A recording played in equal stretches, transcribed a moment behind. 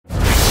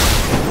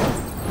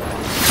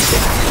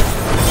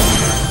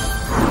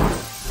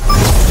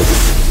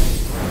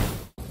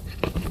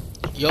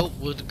Yo,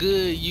 what's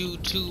good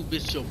YouTube?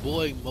 It's your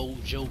boy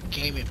Mojo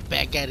Gaming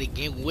back at it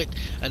again with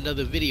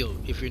another video.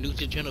 If you're new to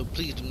the channel,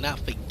 please do not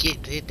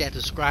forget to hit that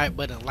subscribe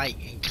button, like,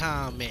 and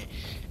comment.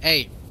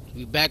 Hey,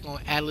 we back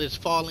on Atlas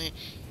Fallen.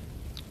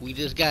 We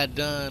just got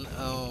done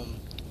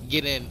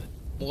getting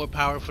more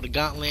power for the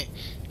gauntlet.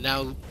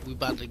 Now we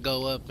about to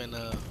go up and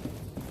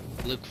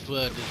look for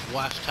this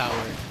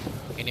watchtower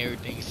and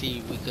everything. See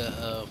if we could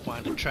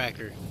find a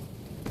tracker.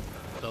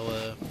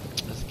 So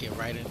let's get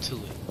right into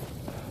it.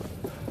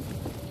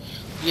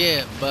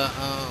 Yeah, but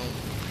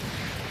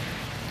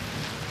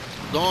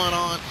going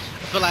on,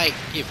 I feel like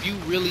if you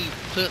really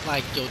put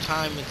like your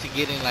time into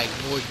getting like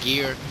more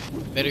gear,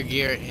 better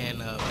gear, and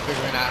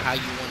figuring out how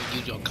you want to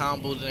use your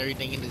combos and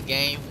everything in this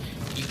game,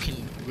 you can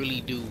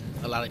really do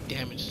a lot of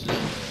damage to the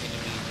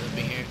enemies up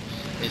in here,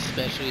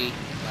 especially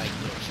like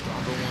the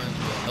stronger ones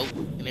with health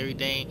and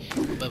everything.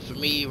 But for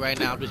me right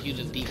now, I'm just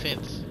using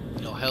defense,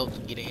 you know,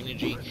 health, getting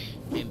energy,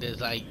 and just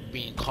like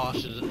being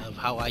cautious of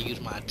how I use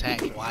my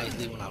attacks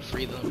wisely when I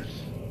free them.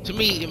 To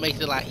me, it makes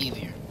it a lot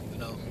easier. You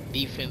know,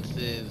 defense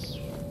is,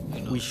 you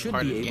know, we should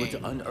part be of the able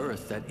game. to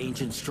unearth that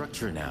ancient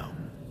structure now.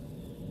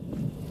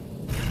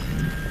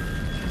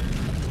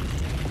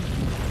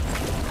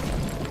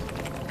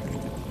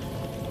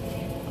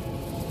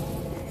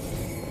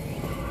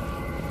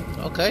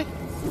 Okay,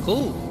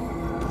 cool.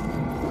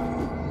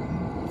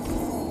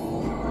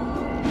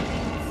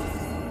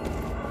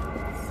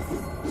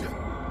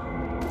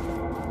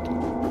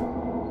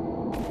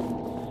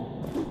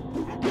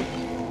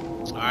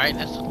 Alright,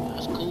 that's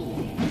cool.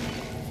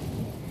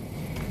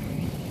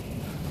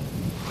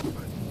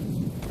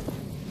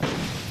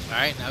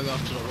 Alright, now we're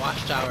off to the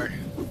watchtower.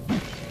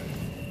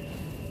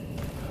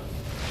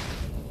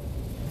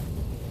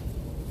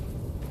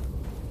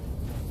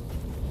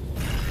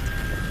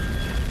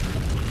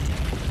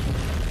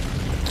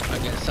 I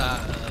guess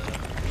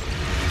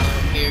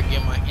come here,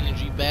 get my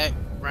energy back,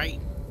 right?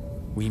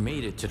 We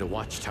made it to the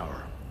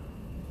watchtower.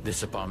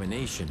 This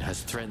abomination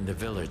has threatened the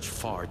village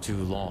far too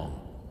long.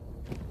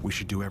 We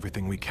should do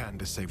everything we can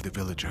to save the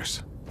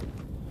villagers.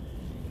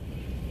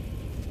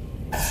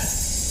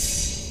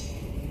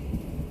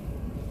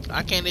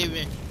 I can't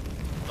even.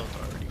 Oh, it's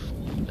already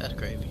full. That's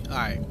crazy.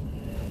 Alright.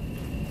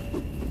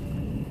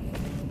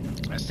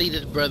 I see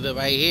this brother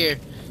right here.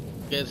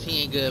 Guess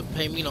he ain't gonna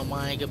pay me no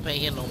mind, ain't gonna pay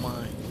him no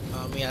mind.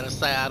 I mean, out of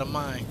sight, out of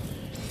mind.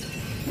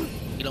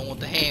 He don't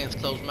want the hands,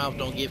 closed mouth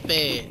don't get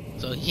fed.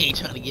 So he ain't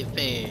trying to get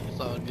fed. It's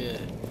all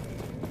good.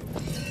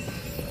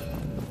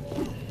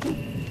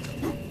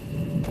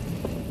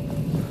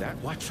 That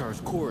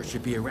watchtower's core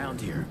should be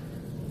around here.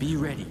 Be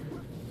ready.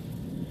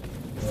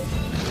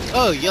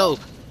 Oh, yo.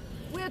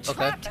 We're Okay.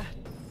 trapped.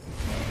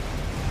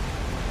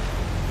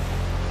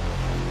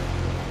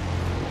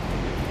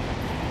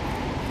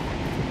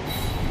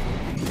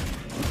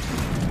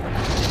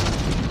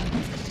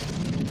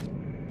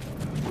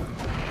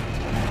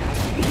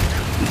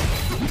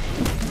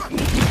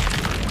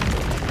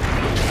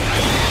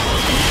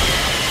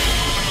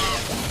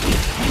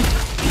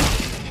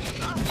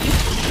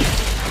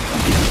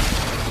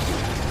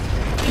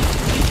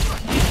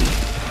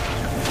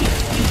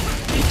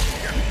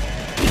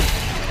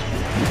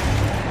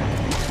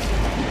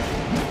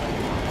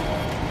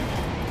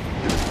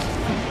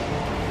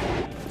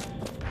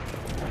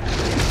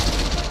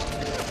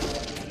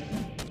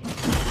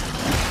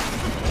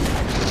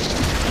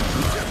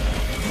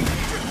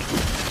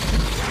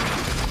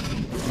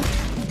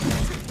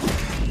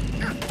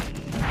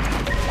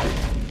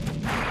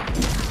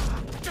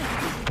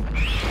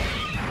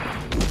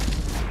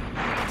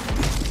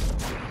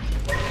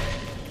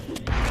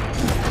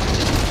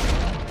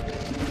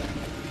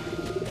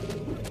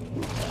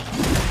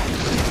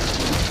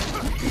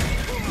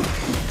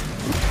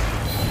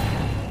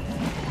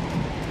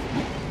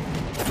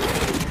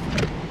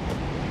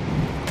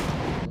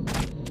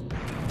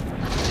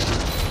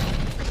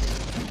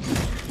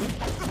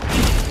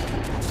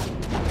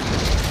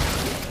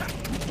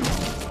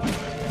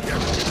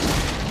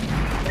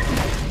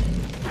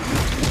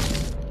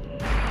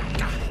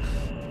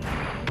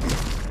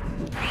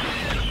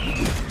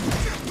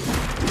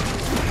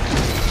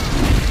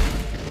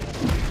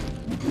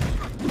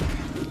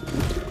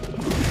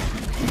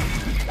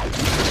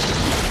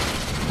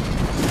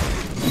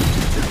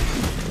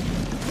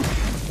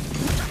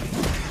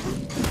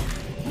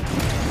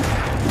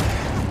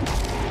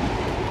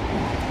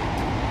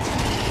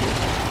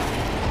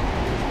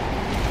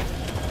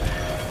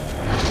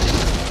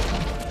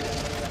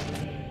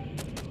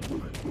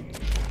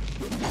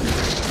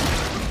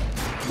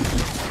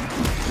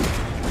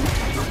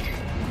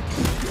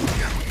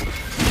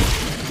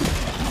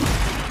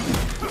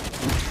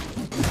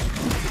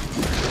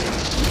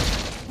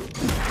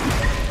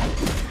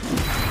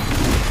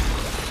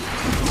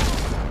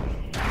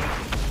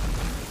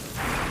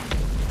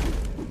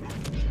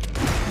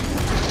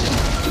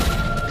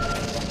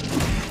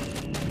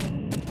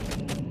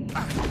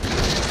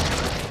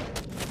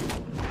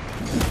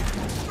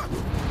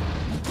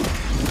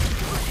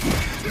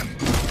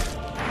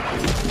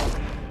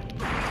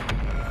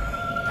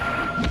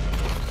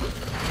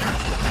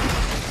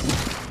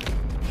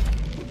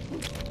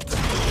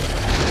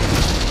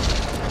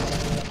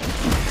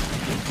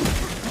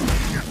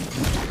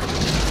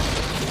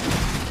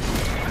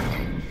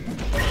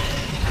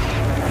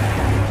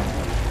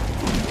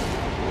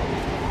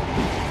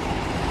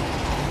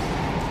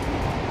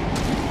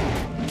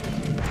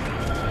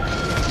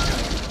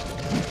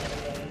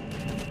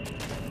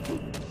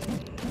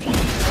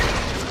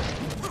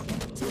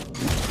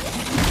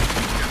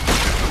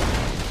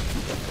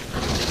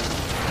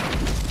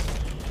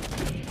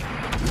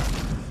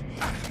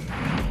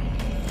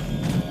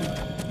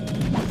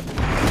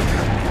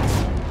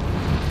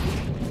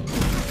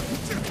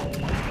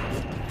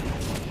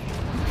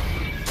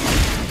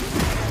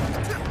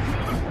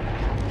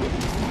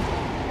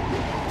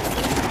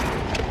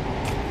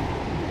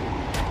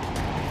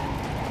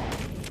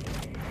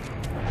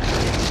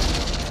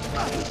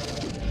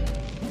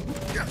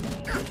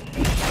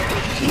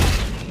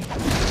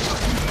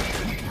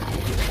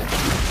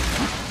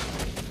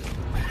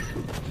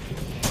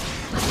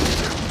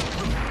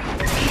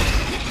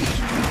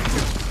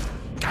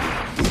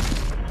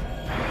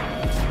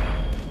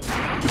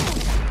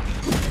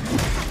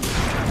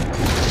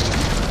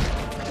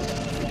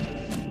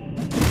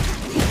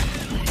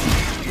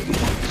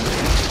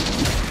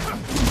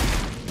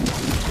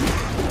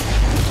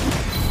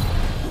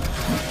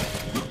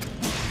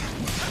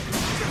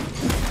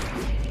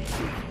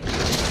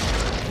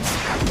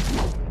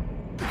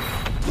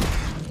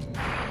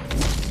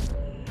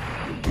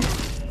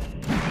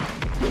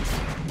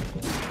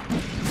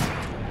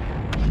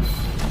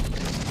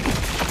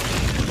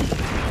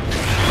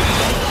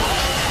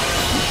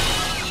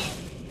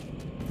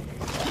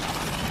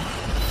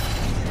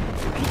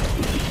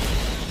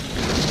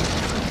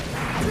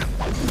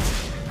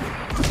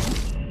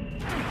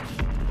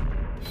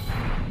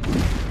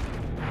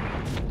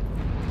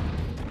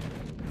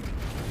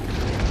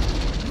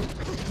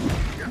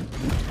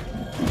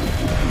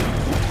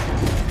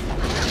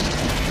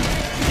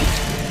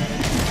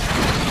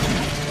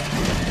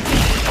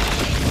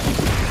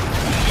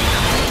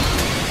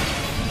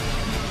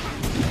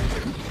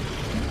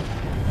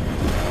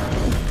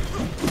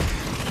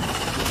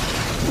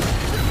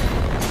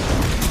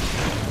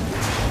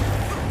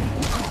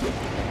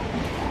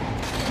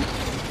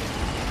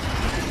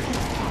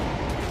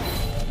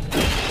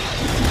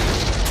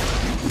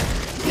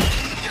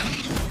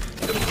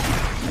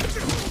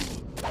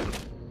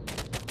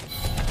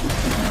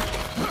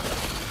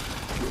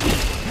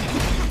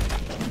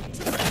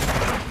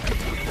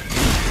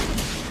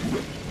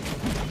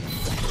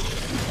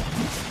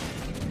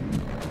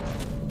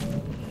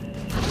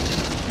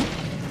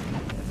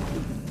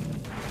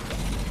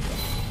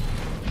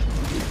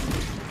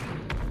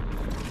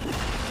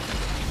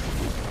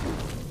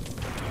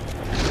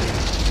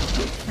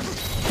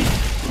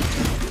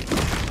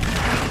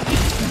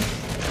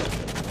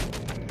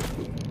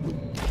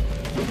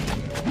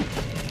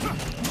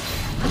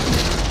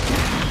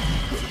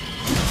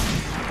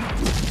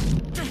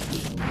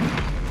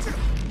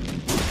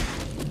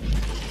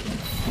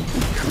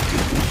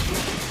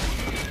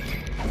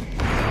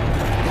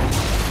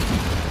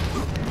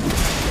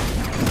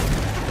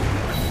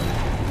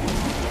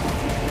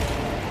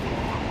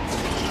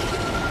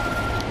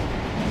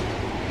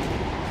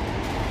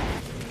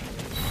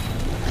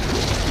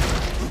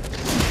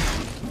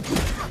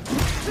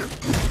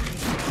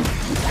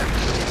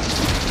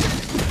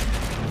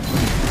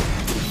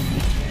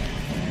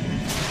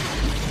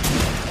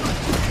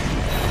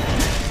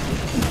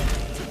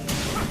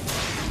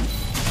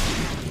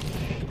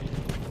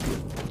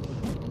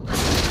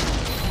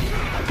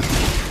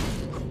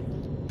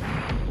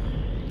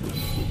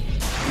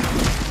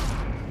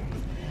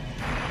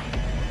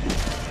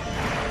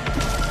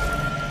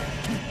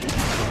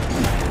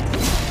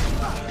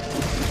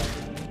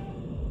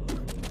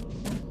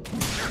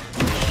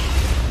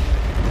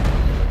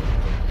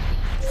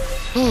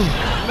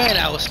 Man,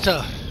 that was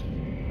tough.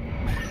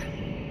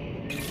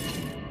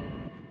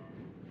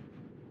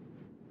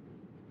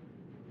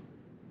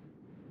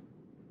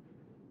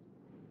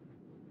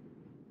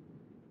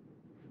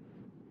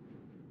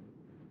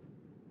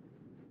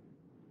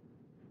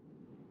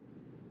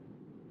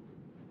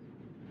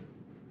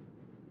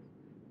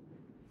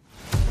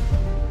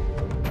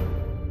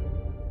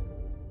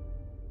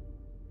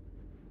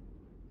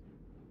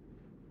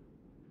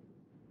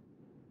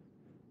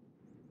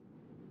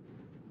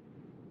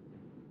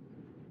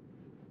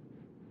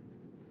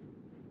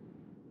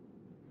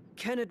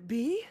 Can it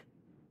be?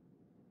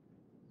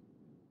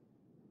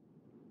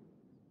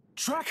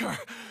 Tracker!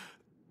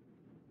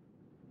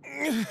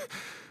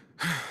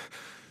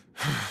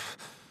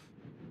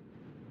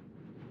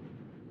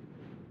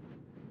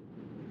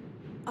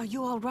 Are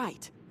you all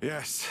right?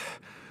 Yes.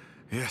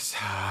 Yes,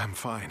 I'm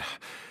fine.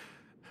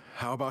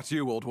 How about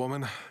you, old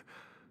woman?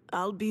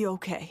 I'll be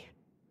okay.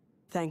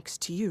 Thanks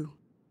to you.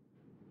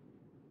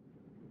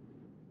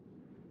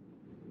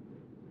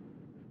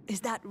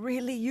 Is that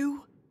really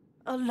you?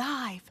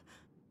 Alive?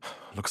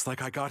 Looks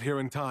like I got here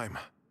in time.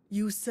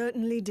 You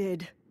certainly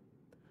did.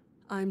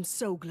 I'm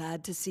so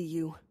glad to see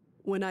you.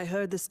 When I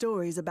heard the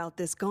stories about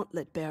this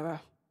gauntlet bearer,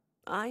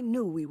 I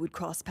knew we would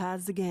cross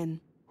paths again.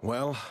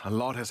 Well, a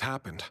lot has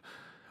happened.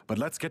 But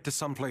let's get to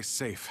someplace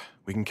safe.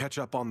 We can catch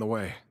up on the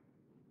way.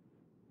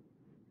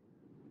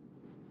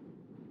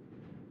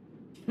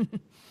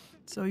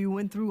 So you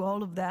went through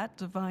all of that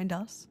to find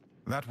us?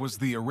 That was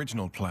the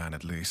original plan,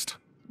 at least.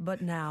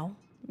 But now,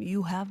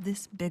 you have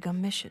this bigger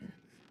mission.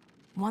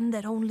 One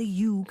that only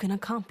you can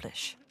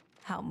accomplish.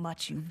 How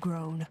much you've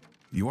grown.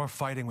 You are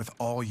fighting with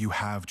all you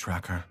have,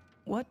 Tracker.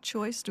 What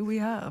choice do we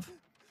have?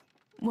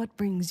 What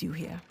brings you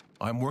here?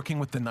 I'm working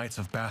with the Knights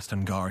of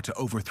Bastengar to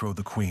overthrow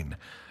the Queen.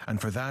 And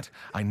for that,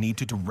 I need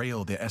to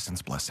derail the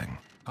Essence Blessing.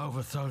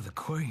 Overthrow the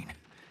Queen?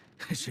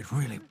 Is it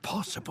really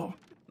possible?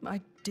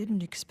 I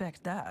didn't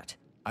expect that.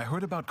 I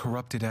heard about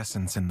corrupted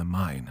essence in the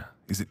mine.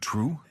 Is it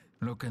true?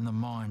 Look in the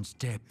mine's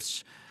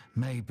depths.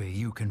 Maybe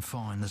you can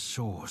find the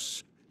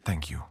source.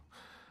 Thank you.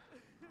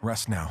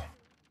 Rest now.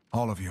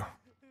 All of you.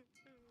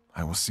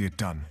 I will see it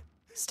done.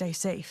 Stay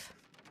safe.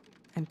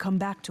 And come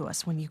back to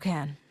us when you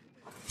can.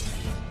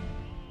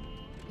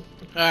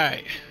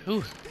 Alright.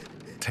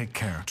 Take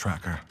care,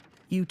 Tracker.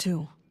 You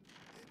too.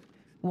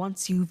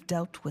 Once you've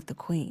dealt with the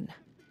Queen,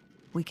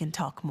 we can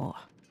talk more.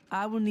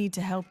 I will need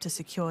to help to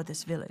secure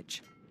this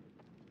village.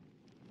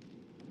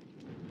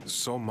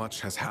 So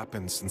much has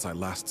happened since I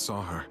last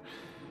saw her.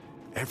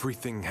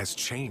 Everything has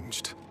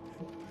changed.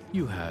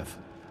 You have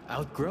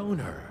outgrown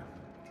her.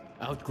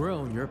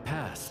 Outgrown your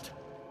past.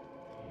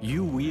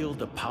 You wield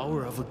the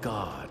power of a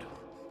god.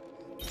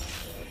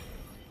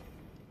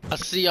 I'll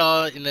see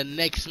y'all in the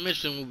next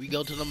mission when we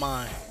go to the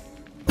mine.